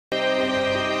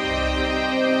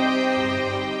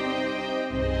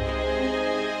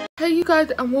Hey you guys,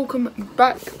 and welcome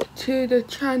back to the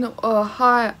channel, or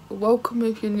hi, welcome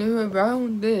if you're new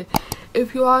around here.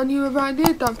 If you are new around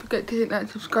here, don't forget to hit that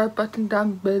subscribe button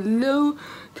down below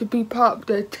to be part of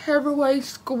the Tearaway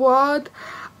squad,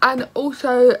 and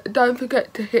also don't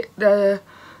forget to hit the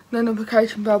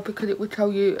notification bell because it will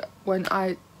tell you when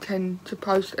I tend to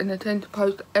post, and I tend to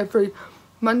post every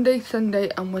Monday,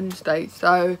 Sunday and Wednesday,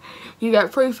 so you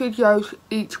get 3 videos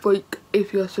each week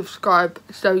if you're subscribed.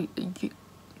 So you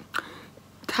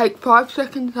take 5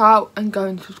 seconds out and go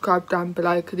and subscribe down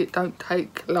below because it don't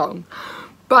take long.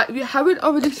 But if you haven't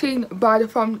already seen by the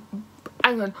thumb,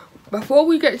 hang on, before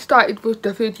we get started with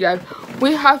the video,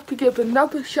 we have to give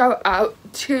another shout out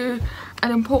to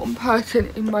an important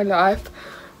person in my life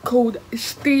called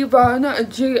Steven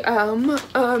GM.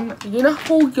 You know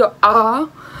who you are.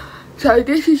 So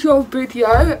this is your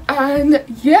video, and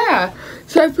yeah,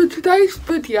 so for today's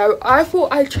video I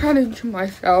thought I'd challenge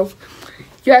myself.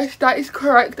 Yes, that is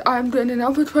correct, I am doing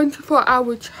another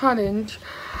 24-hour challenge,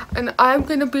 and I'm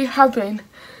going to be having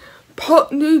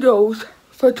pot noodles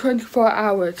for 24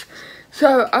 hours.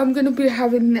 So I'm going to be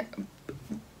having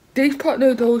these pot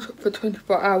noodles for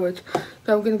 24 hours.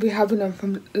 So I'm going to be having them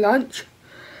from lunch,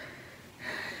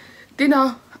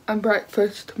 dinner and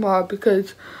breakfast tomorrow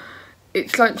because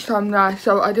it's lunchtime now,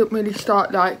 so I didn't really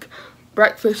start like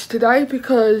breakfast today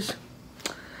because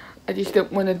I just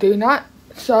didn't want to do that.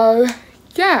 So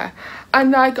yeah,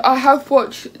 and like I have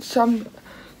watched some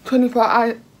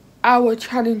 24-hour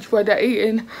challenge where they're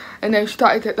eating and they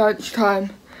started at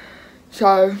lunchtime,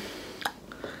 so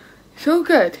it's all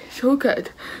good, it's all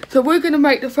good. So we're going to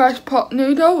make the first pot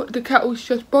noodle, the kettle's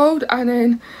just boiled, and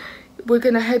then we're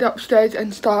going to head upstairs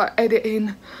and start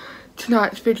editing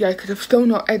tonight's video because I've still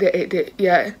not edited it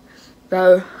yet,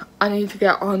 so I need to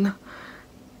get on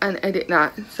and edit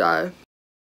that. So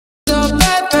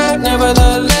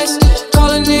nevertheless,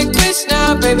 calling it quits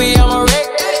now, baby, I'm a wreck.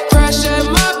 Crash at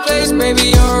my place, baby,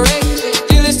 you're a wreck.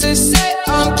 Needless to say,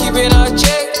 I'm keeping a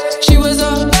check. She was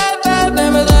a bad,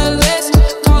 nevertheless,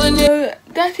 calling it.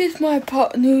 So that is my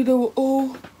pot noodle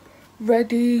all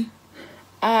ready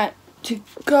to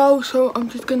go, so I'm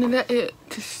just gonna let it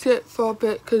to sit for a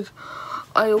bit because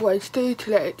I always do,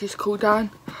 to let it just cool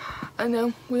down, and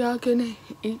then we are gonna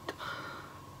eat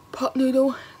pot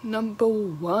noodle number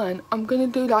 1. I'm gonna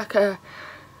do like a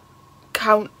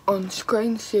count on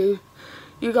screen so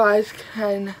you guys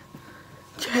can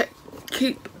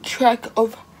keep track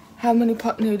of how many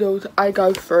pot noodles I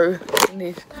go through in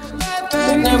this.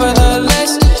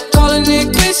 Nevertheless, calling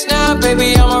it quits now,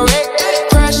 baby, I'm a wreck.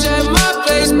 Crash at my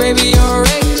place, baby, you're a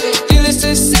wreck. Needless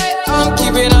to say, I'm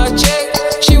keeping a check.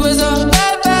 She was a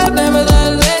bad,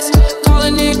 nevertheless,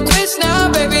 calling it quits now,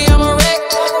 baby, I'm a wreck.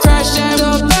 Crash at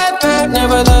a bad,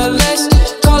 nevertheless,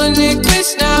 calling it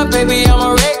quits now, baby, I'm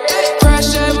a wreck.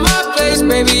 Crash at my place,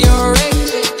 baby, you're a wreck.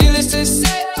 Needless to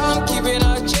say, I'm keeping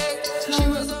a check. So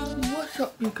what's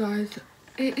up you guys,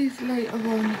 it is later on in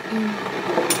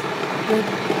the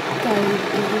day,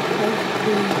 it is supposed to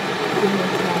be dinner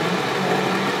time.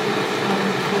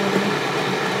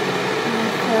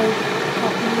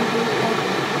 Pot noodles of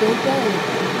the day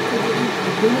because it is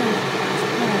dinner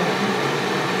time,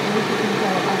 and as you can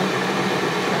tell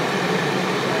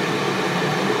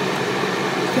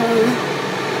so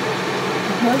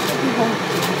most of you won't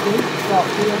do this, but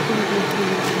we are going to do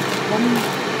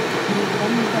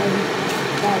one day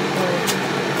by a day.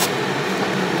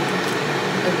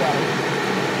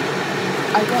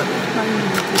 I got this mainly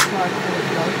to try for it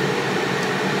though.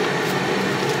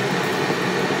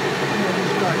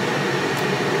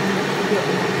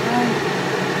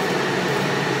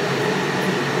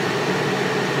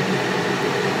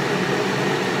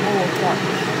 Oh, that's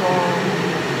strong.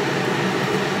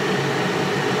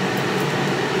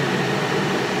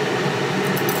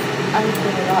 I was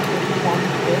gonna like this one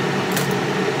bit.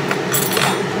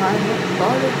 I'm trying to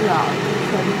follow it out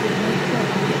so we can make sure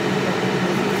we get the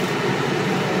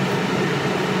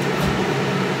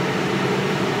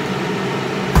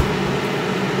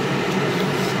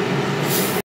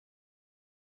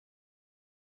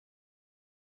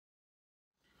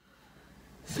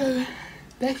So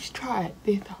let's try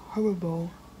this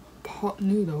horrible pot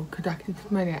noodle because I can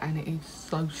smell it and it is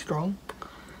so strong,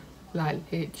 like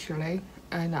literally,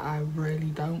 and I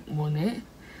really don't want it.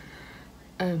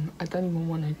 I don't even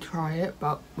want to try it,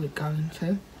 but we're going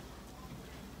to.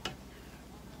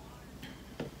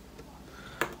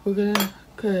 We're gonna,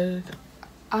 because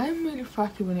I'm really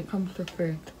fussy when it comes to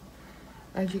food,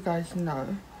 as you guys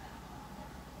know.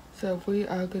 So we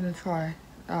are gonna try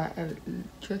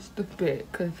just a bit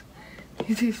because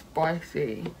this is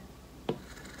spicy.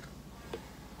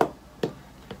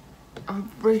 I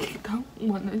really don't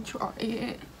want to try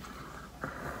it.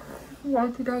 Why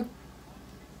did I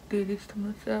do this to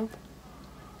myself?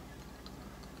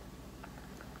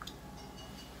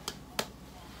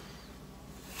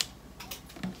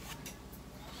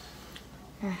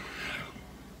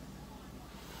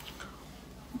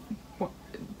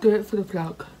 Do it for the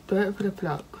vlog, do it for the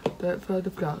vlog, do it for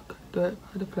the vlog, do it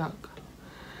for the vlog.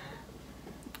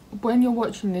 When you're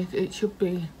watching this, it should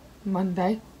be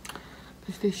Monday,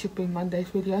 because this should be Monday's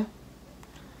video.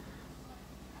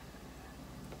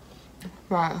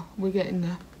 Right, we're getting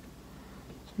the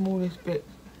smallest bit.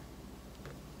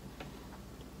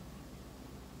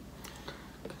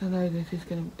 I know this is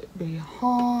going to be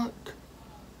hot.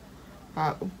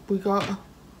 Right, we got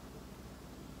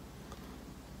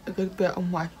a good bit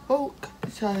on my fork,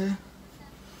 so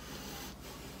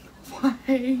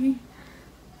why?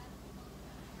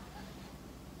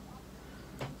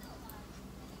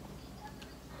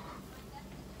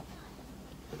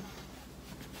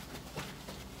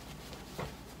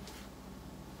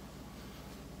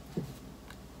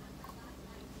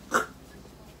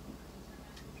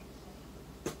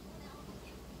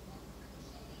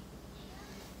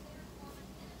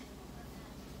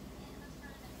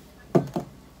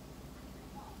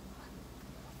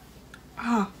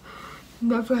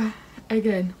 Never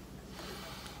again.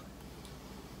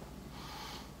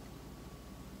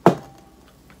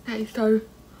 That is so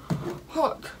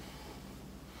hot.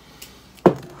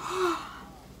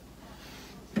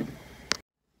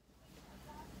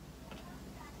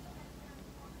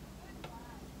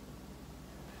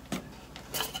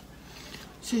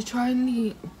 So trying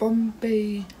the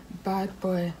Bombay Bad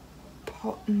Boy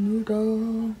pot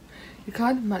noodle. It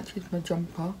kind of matches my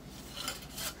jumper.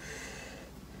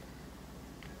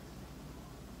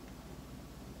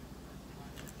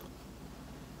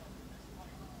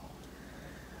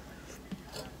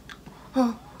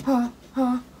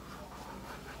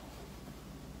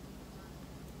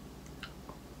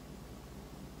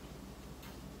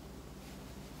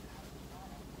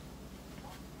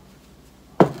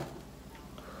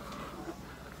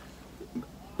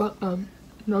 But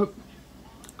nope.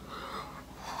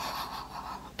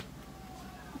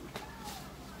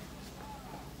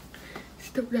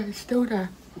 Still there, still there.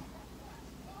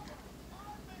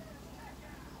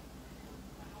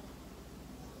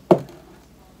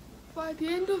 By the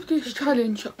end of this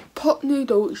challenge, Pot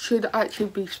Noodle should actually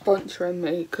be sponsoring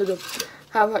me because of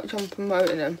how much I'm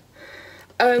promoting them.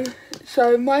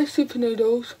 So my super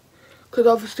noodles, because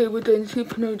obviously we're doing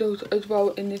super noodles as well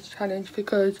in this challenge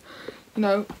because, you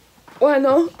know, why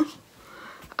not?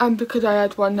 And because I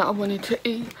had one that I wanted to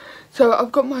eat. So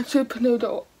I've got my super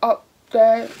noodle up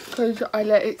there because I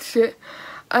let it sit.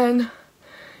 And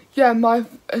yeah, my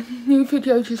new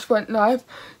video just went live.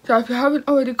 So if you haven't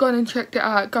already gone and checked it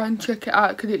out, go and check it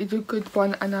out because it is a good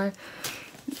one. And I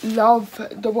love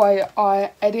the way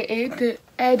I edited it.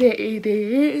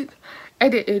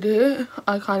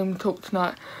 I can't even talk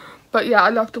tonight. But yeah, I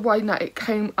love the way that it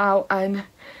came out. And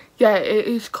yeah, it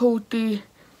is called the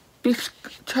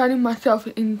turning myself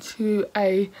into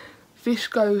a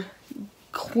Visco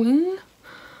queen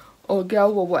or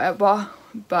girl or whatever,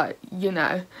 but you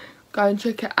know, go and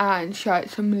check it out and show it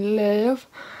some love.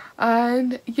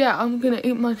 And yeah, I'm gonna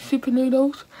eat my super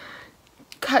noodles,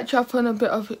 catch up on a bit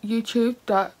of YouTube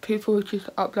that people just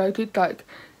uploaded, like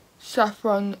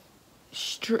Saffron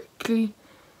Strictly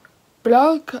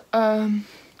blog.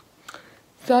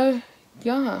 So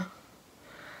yeah,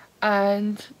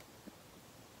 and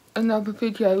another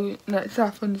video that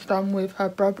Saffron's done with her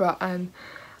brother and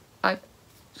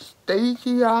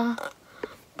Anastasia.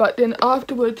 But then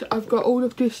afterwards I've got all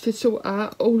of this to sort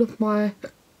out, all of my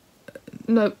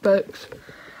notebooks.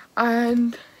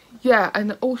 And yeah,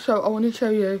 and also I want to show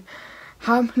you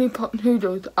how many pot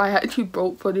noodles I actually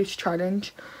bought for this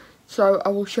challenge. So I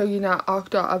will show you now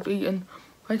after I've eaten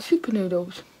my super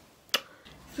noodles.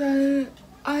 So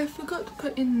I forgot to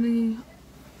put in the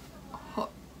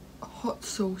hot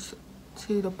sauce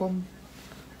to the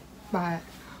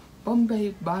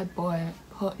Bombay Bad Boy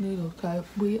hot noodle. So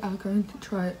we are going to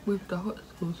try it with the hot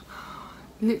sauce.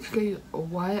 Literally,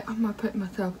 why am I putting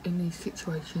myself in these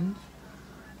situations?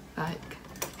 Like,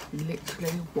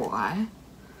 literally, why?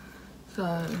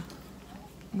 So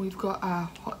we've got our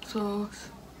hot sauce.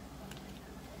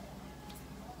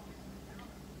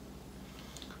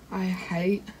 I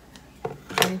hate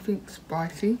anything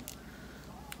spicy.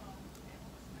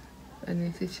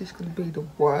 And this is just going to be the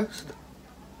worst.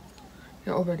 It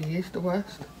already is the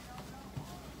worst.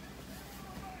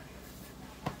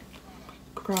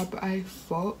 Grab a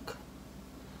fork.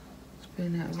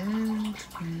 Spin it around.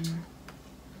 Spin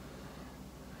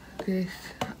this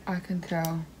I can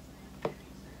tell.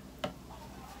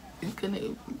 It's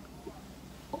gonna.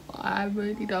 I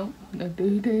really don't want to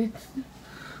do this.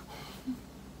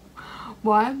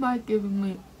 Why am I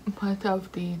giving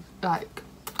myself these, like,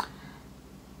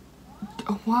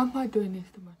 why am I doing this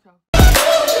to myself?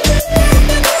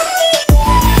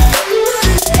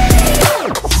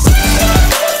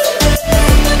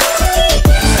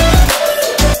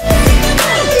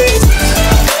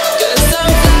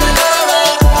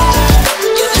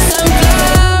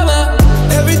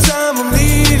 Every time I'm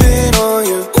leaving on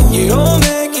you, you don't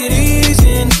make it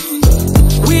easy.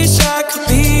 Wish I could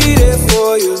be there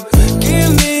for you.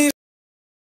 Give me.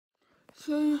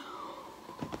 So,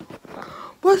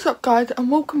 what's up guys,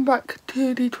 and welcome back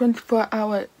to the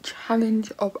 24-hour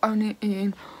challenge of only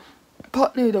eating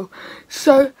pot noodle.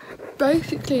 So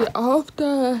basically,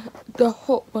 after the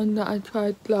hot one that I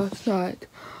tried last night,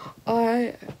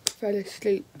 I fell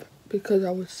asleep because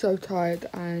I was so tired,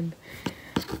 and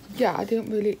yeah, I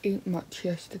didn't really eat much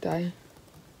yesterday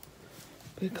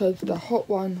because the hot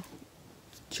one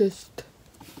just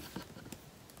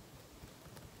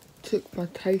took my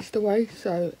taste away,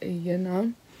 so you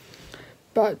know.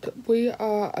 But we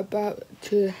are about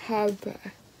to have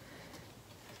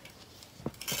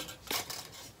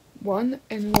one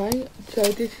anyway. So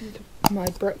this is my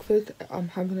breakfast. I'm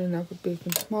having another beef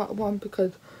and tomato one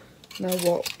because, you know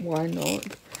what, why not?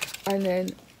 And then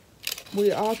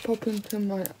we are popping to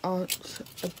my aunt's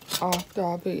after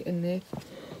I've eaten this.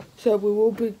 So we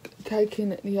will be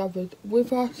taking the others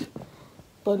with us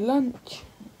for lunch.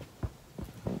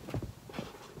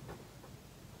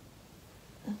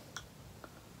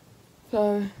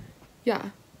 So, yeah.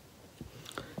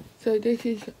 So this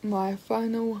is my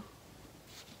final,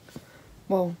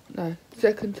 well, no,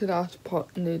 second to last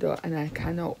pot noodle, and I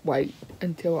cannot wait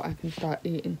until I can start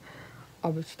eating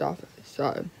other stuff.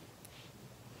 So,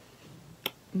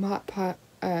 might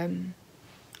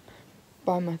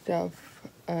buy myself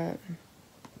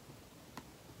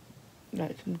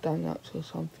like some donuts or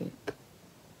something.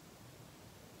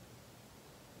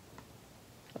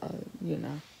 You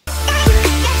know.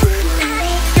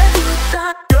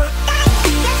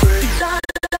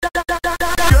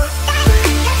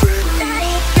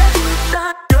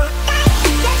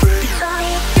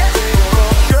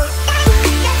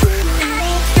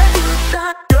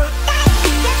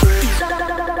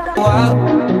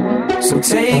 So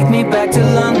take me back to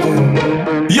London.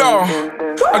 Yo,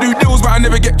 I do deals but I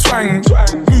never get twanged.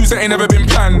 Moves that ain't never been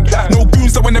planned. No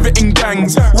goons that were never in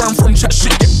gangs. Run from chat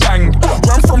shit, get banged.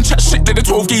 Run from chat shit, let the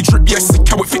 12 gauge drip. Yes, sick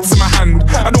how it fits in my hand.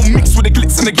 I don't mix with the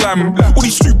glitz and the glam. All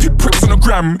these stupid pricks on the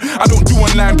gram. I don't do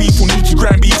online beef or Nietzsche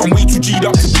gram beef. I'm way too G'd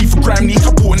up to beef for gram neat.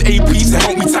 I bought an AP to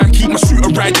help me time keep my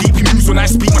shooter ride. DP moves on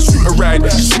ice speed, my shooter ride.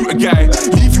 Shoot a guy,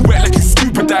 leave you wet like a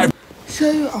scuba dive.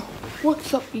 So,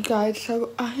 what's up you guys?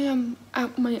 So I am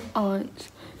at my aunt's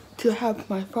to have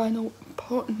my final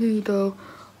pot noodle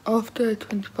after a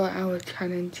 24-hour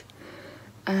challenge,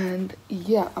 and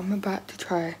yeah, I'm about to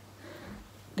try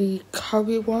the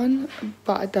curry one,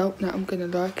 but I don't know I'm gonna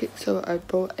like it, so I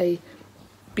brought a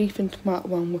beef and tomato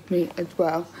one with me as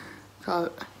well,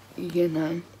 so you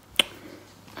know.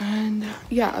 And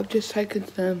yeah, I've just taken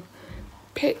some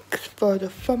pics for the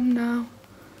thumbnail,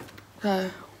 so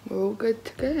we're all good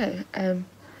to go. I'm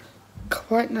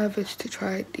quite nervous to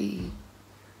try the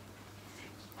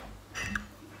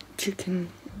chicken,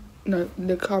 no,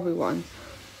 the curry one,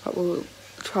 but we'll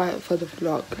try it for the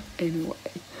vlog anyway.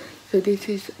 So this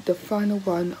is the final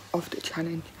one of the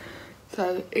challenge.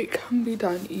 So it can be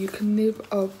done. You can live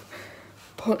off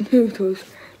pot noodles.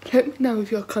 Let me know if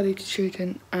you're a college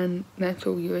student and that's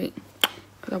all you eat.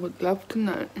 I would love to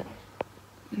know.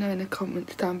 You know, in the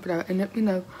comments down below, and let me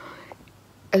know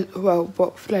as well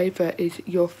what flavour is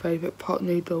your favourite pot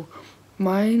noodle.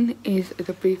 Mine is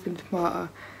the beef and tomato,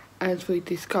 as we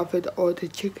discovered, or the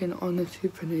chicken on the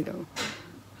super noodle.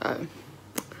 So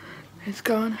let's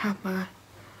go and have my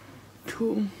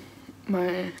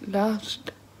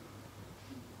last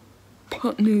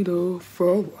pot noodle for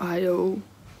a while.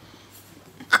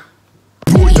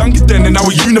 Younger then and now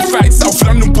we're unified. South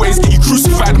London boys get you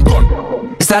crucified and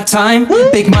gone. It's that time,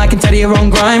 Big Mike and Teddy are on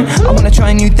grime. I wanna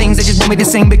try new things, they just want me to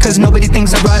sing because nobody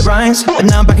thinks I write rhymes. But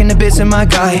now I'm back in the bits of my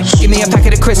guy. Give me a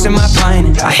packet of crisps and my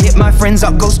pine. I hit my friends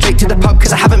up, go straight to the pub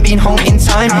cause I haven't been home in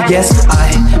time. Yes,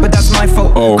 but that's my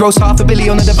fault. Gross $500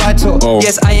 million on the divide tour.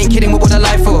 Yes, I ain't kidding, what would I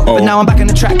lie for? But now I'm back on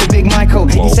the track with Big Michael.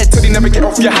 He said Teddy, never get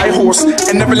off your high horse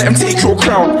and never let him take your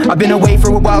crown. I've been away for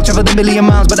a while, traveled a million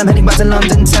miles, but I'm heading back to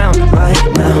London town right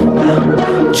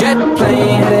now. Jet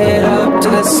plane headed up to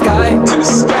the sky.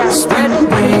 Spread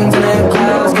wings and the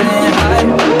clouds getting high.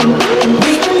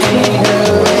 We ain't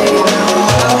away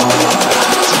now.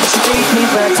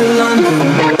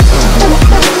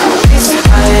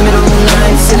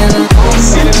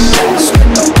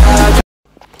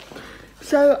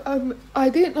 I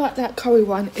didn't like that curry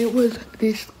one. It was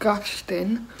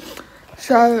disgusting.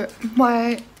 So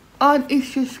my aunt is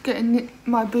just getting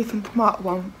my beef and tomato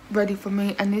one ready for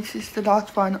me, and this is the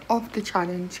last one of the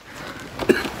challenge.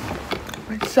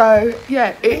 So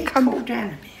yeah, it can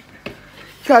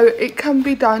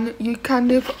be done. You can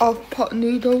live off pot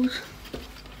noodles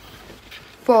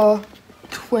for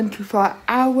 24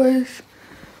 hours.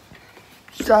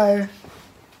 So,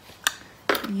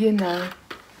 you know.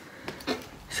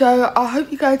 So I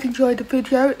hope you guys enjoyed the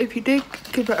video. If you did,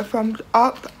 give it a thumbs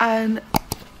up, and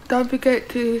don't forget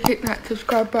to hit that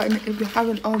subscribe button if you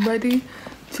haven't already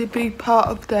to be part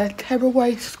of the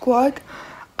Tearaway squad.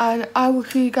 And I will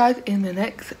see you guys in the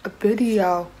next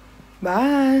video.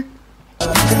 Bye.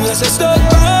 Unless I stuck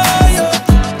by you,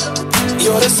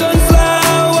 you're the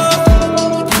sunflower.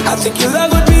 I think your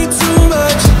love would be too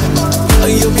much, or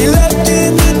you'll be left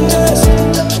in the dark.